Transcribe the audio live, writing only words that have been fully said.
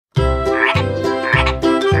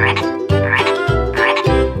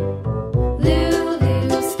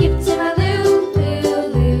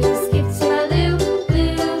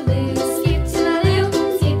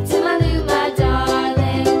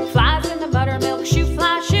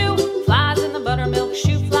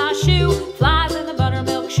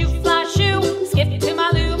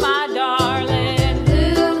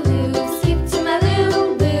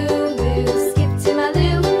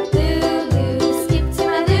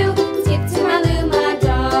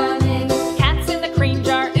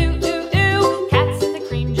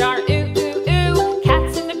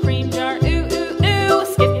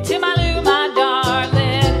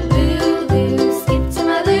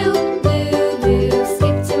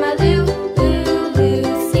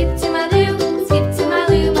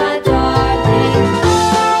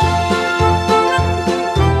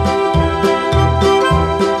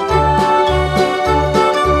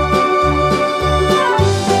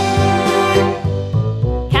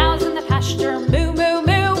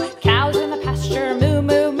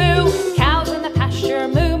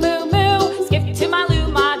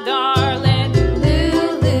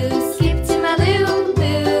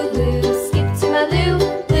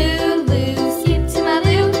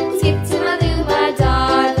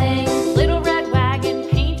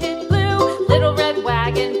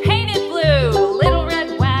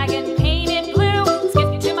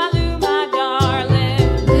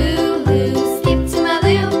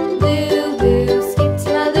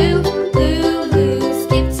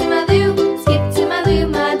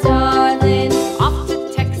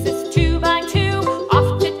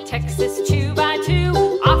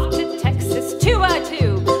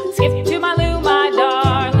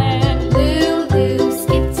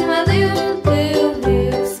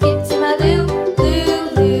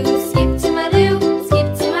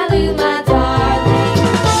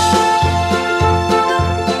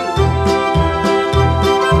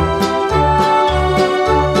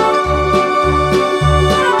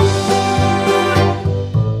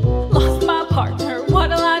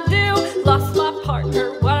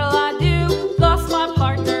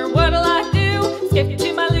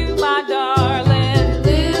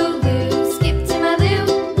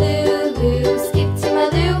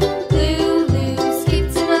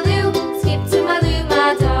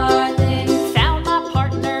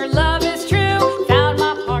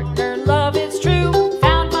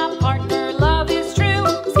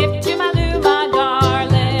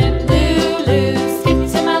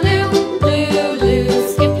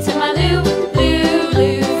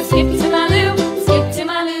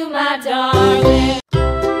darling.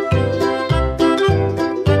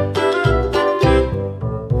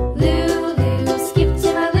 Lulu, skip to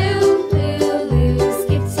my Lou. Lulu,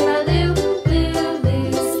 skip to my Lou.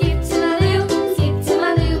 Lulu, skip to my Lou. Skip to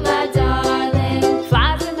my Lou, my darling.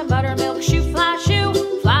 Flies in the buttermilk shoe, fly shoe.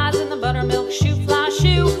 Flies in the buttermilk shoe, fly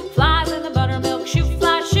shoe. Flies in the buttermilk shoe,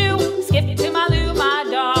 fly shoe. Skip to my Lou, my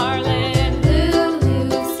darling. Lulu,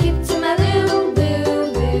 skip to my Lou.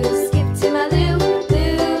 Lulu, skip to my Lou.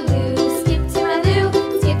 Lulu, skip to my Lou.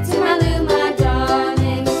 Skip to my Lou, my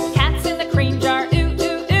darling. Cats in the cream jar, ooh,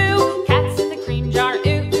 ooh, ooh. Cats in the cream jar, ooh,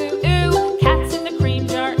 ooh, ooh. Cats in the cream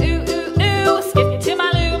jar, ooh, ooh, ooh. Skip to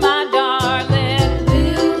my Lou, my darling.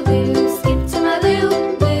 Lulu, skip to my Lou.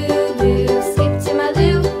 Lulu, skip to my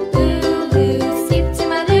Lou. Lulu, skip to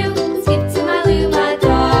my Lou. Skip to my Lou, my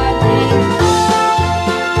darling.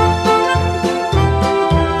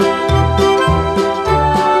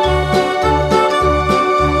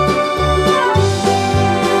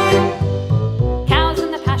 Cows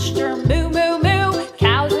in the pasture, moo, moo, moo.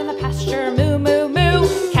 Cows in the pasture, moo, moo, moo.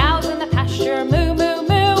 Cows in the pasture, moo, moo,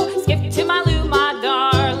 moo. Skip to my Lou, my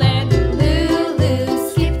darling. Lulu,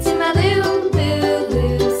 skip to my Lou.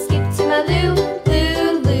 Lulu, skip to my Lou.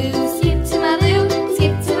 Lulu, skip to my Lou.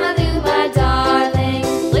 Skip to my Lou, my darling.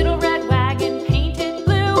 Little red wagon painted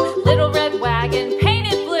blue. Little red wagon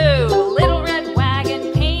painted blue. Little red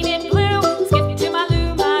wagon painted blue. Skip to my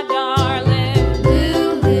Lou, my darling.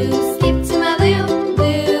 Lulu, skip to my Lou.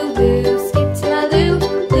 Lulu, skip to my Lou.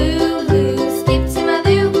 Lulu, skip to my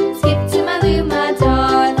Lou. Skip to my Lou, my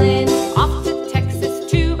darling. Off to Texas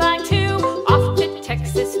 2x2. Off to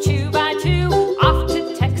Texas 2x2. Off to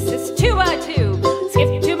Texas 2x2.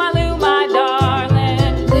 Skip to my Lou, my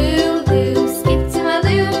darling. Lulu, skip to my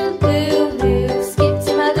Lou. Lulu, skip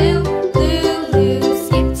to my Lou. Lulu,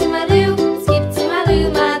 skip to my Lou. Skip to my Lou,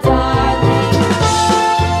 my darling.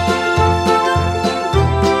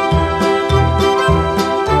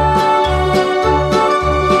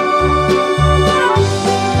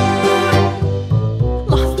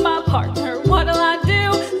 Lost my partner, what'll I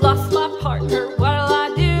do? Lost my partner, what'll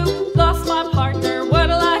I do? Lost my partner,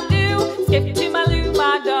 what'll I do? Skip to my Lou,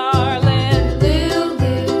 my darling.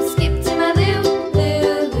 Lulu, skip to my Lou.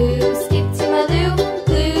 Lulu, skip to my Lou.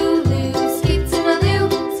 Lulu, skip to my Lou.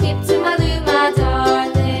 Skip to my Lou, my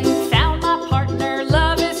darling. Found my partner,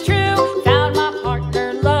 love is true. Found my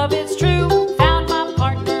partner, love is true. Found my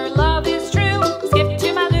partner, love is true. Skip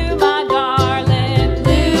to my Lou, my darling.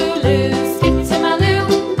 Lulu, skip to my Lou.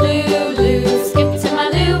 Lulu, skip to my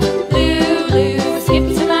Lou. Lulu, skip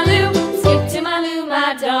to my Lou. Skip to my Lou,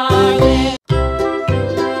 my darling.